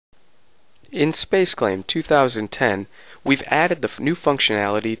In SpaceClaim 2010, we've added the new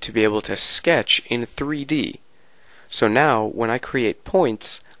functionality to be able to sketch in 3D. So now, when I create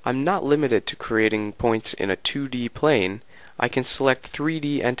points, I'm not limited to creating points in a 2D plane. I can select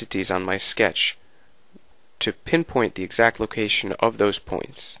 3D entities on my sketch to pinpoint the exact location of those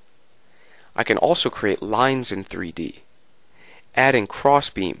points. I can also create lines in 3D, adding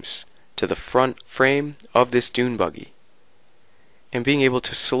crossbeams to the front frame of this dune buggy, and being able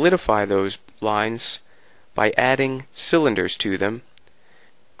to solidify those lines by adding cylinders to them,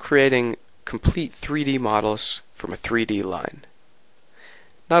 creating complete 3D models from a 3D line.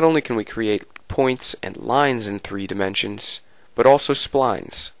 Not only can we create points and lines in 3 dimensions, but also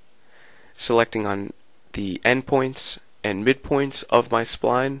splines, selecting on the endpoints and midpoints of my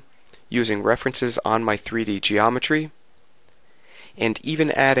spline, using references on my 3D geometry, and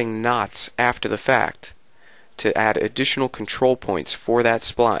even adding knots after the fact to add additional control points for that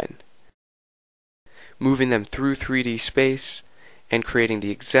spline, moving them through 3D space and creating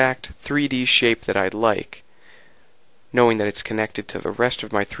the exact 3D shape that I'd like, knowing that it's connected to the rest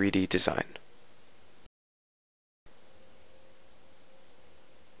of my 3D design.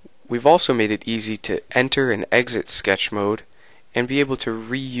 We've also made it easy to enter and exit sketch mode and be able to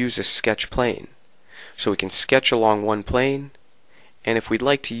reuse a sketch plane. So we can sketch along one plane, and if we'd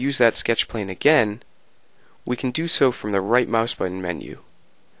like to use that sketch plane again, we can do so from the right mouse button menu,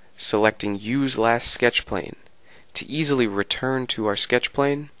 selecting Use Last Sketch Plane to easily return to our sketch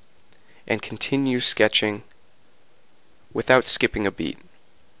plane and continue sketching without skipping a beat,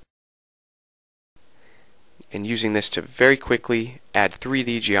 and using this to very quickly add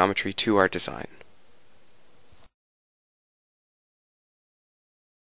 3D geometry to our design.